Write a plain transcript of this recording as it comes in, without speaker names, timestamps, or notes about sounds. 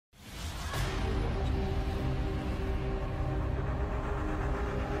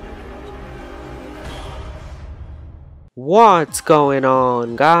What's going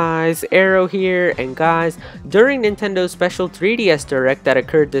on, guys? Aero here, and guys, during Nintendo's special 3DS Direct that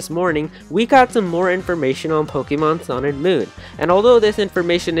occurred this morning, we got some more information on Pokémon Sun and Moon. And although this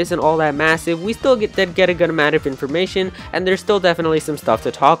information isn't all that massive, we still did get a good amount of information, and there's still definitely some stuff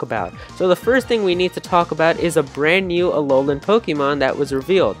to talk about. So the first thing we need to talk about is a brand new Alolan Pokemon that was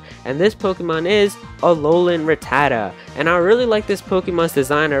revealed, and this Pokemon is Alolan Rattata. And I really like this Pokemon's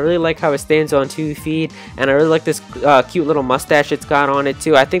design. I really like how it stands on 2 feet, and I really like this cute little mustache it's got on it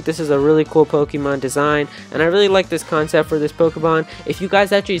too. I think this is a really cool Pokemon design, and I really like this concept for this Pokemon. If you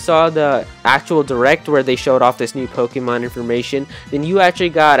guys actually saw the actual Direct where they showed off this new Pokemon information, then you actually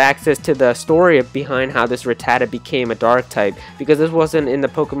got access to the story behind how this Rattata became a Dark type, because this wasn't in the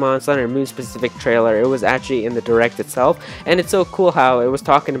Pokemon Sun and Moon specific trailer, it was actually in the Direct itself. And it's so cool how it was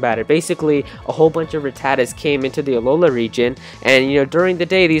talking about it. Basically, a whole bunch of Rattatas came into the Alola region, and during the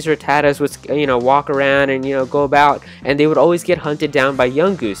day these Rattatas would walk around and go about, and they would always get hunted down by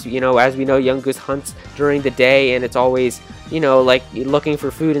Yungoos. As we know, Yungoos hunts during the day, and it's always like looking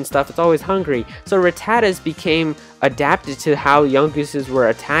for food and stuff. It's always hungry. So Rattatas became adapted to how Yungooses were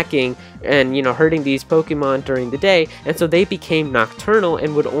attacking and hurting these Pokemon during the day, and so they became nocturnal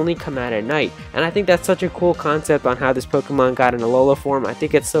and would only come out at night. And I think that's such a cool concept on how this Pokemon got in Alola form. I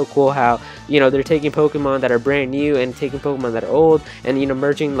think it's so cool how they're taking Pokemon that are brand new and taking Pokemon that are old, and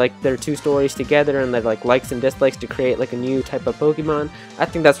merging like their two stories together and their likes and dislikes to create like a new type of Pokemon. I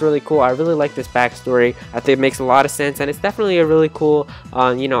think that's really cool. I really like this backstory. I think it makes a lot of sense, and it's definitely a really cool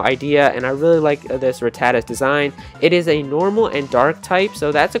idea, and I really like this Rattata's design. It is a normal and dark type,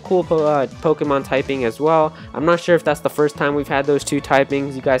 so that's a cool Pokemon typing as well. I'm not sure if that's the first time we've had those two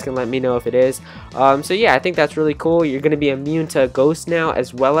typings. You guys can let me know if it is. So yeah, I think that's really cool. You're going to be immune to Ghost now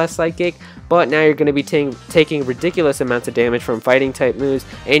as well as Psychic, but now you're going to be taking ridiculous amounts of damage from fighting type moves,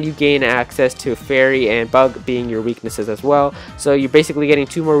 and you gain access to Fairy and Bug being your weaknesses as well. So you're basically getting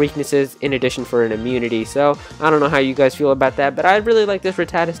 2 more weaknesses in addition for an immunity. So I don't know how you guys feel about that, but I really like this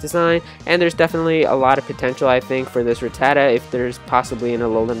Rattata's design, and there's definitely a lot of potential, I think, for this Rattata if there's possibly an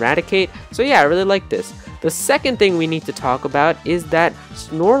Alolan Raticate. So yeah, I really like this. The second thing we need to talk about is that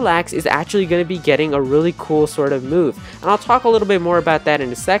Snorlax is actually going to be getting a really cool sort of move, and I'll talk a little bit more about that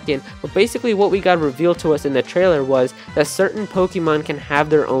in a second. But basically what we got revealed to us in the trailer was that certain Pokemon can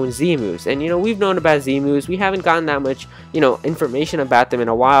have their own Z moves, and we've known about Z moves. We haven't gotten that much information about them in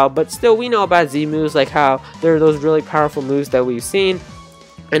a while, but still we know about Z moves, like how there are those really powerful moves that we've seen.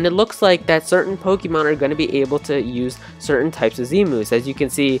 And it looks like that certain Pokemon are going to be able to use certain types of Z moves. As you can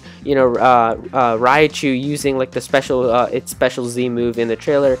see, Raichu using like the its special Z move in the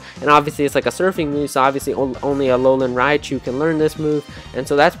trailer, and obviously it's like a surfing move, so obviously only Alolan Raichu can learn this move, and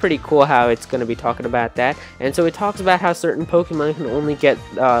so that's pretty cool how it's going to be talking about that. And so it talks about how certain Pokemon can only get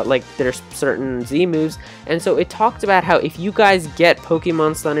like their certain Z moves, and so it talks about how if you guys get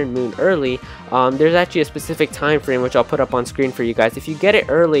Pokemon Sun and Moon early, there's actually a specific time frame which I'll put up on screen for you guys. If you get it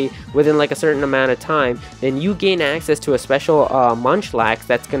early within like a certain amount of time, then you gain access to a special Munchlax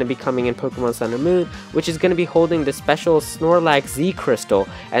that's going to be coming in Pokemon Sun and Moon, which is going to be holding the special Snorlax Z Crystal.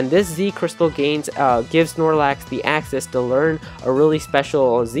 And this Z Crystal gives Snorlax the access to learn a really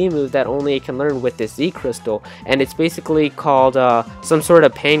special Z move that only it can learn with this Z Crystal, and it's basically called some sort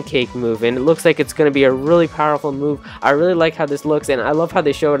of pancake move, and it looks like it's going to be a really powerful move. I really like how this looks, and I love how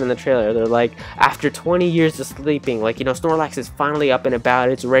they show it in the trailer. They're like, after 20 years of sleeping, like Snorlax is finally up and about,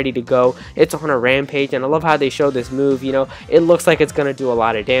 it's ready to go, it's on a rampage, and I love how they show this move. It looks like it's gonna do a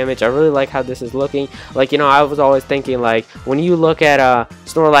lot of damage. I really like how this is looking. Like, I was always thinking, like, when you look at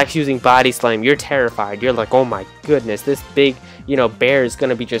Snorlax using Body Slam, you're terrified. You're like, oh my goodness, this big bear is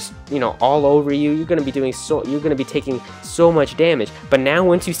gonna be just all over you. You're gonna be taking so much damage. But now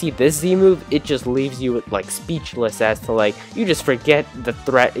once you see this Z move, it just leaves you like speechless, as to like you just forget the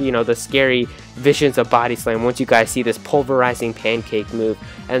threat, the scary visions of Body Slam once you guys see this pulverizing pancake move.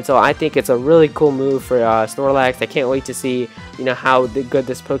 And so I think it's a really cool move for Snorlax. I can't wait to see how good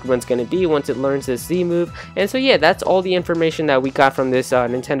this Pokemon's going to be once it learns this Z move. And so yeah, that's all the information that we got from this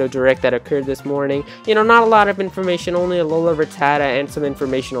Nintendo Direct that occurred this morning. Not a lot of information, only a Alola Rattata and some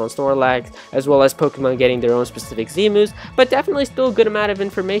information on Snorlax, as well as Pokemon getting their own specific Z moves, but definitely still a good amount of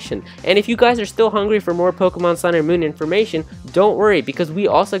information. And if you guys are still hungry for more Pokemon Sun and Moon information, don't worry, because we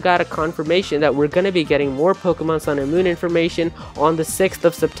also got a confirmation that we're going to be getting more Pokemon Sun and Moon information on the 6th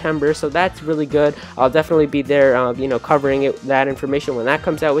of September, so that's really good. I'll definitely be there, covering that information when that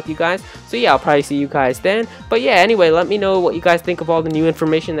comes out with you guys. So yeah, I'll probably see you guys then. But yeah, anyway, let me know what you guys think of all the new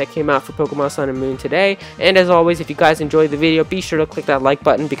information that came out for Pokemon Sun and Moon today. And as always, if you guys enjoyed the video, be sure to click that like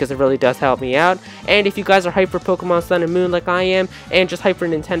button because it really does help me out. And if you guys are hyped for Pokemon Sun and Moon like I am, and just hyped for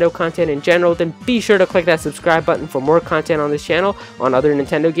Nintendo content in general, then be sure to click that subscribe button for more content on this channel on other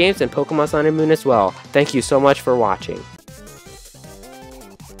Nintendo games and Pokemon Sun and Moon as well. Thank you so much for watching.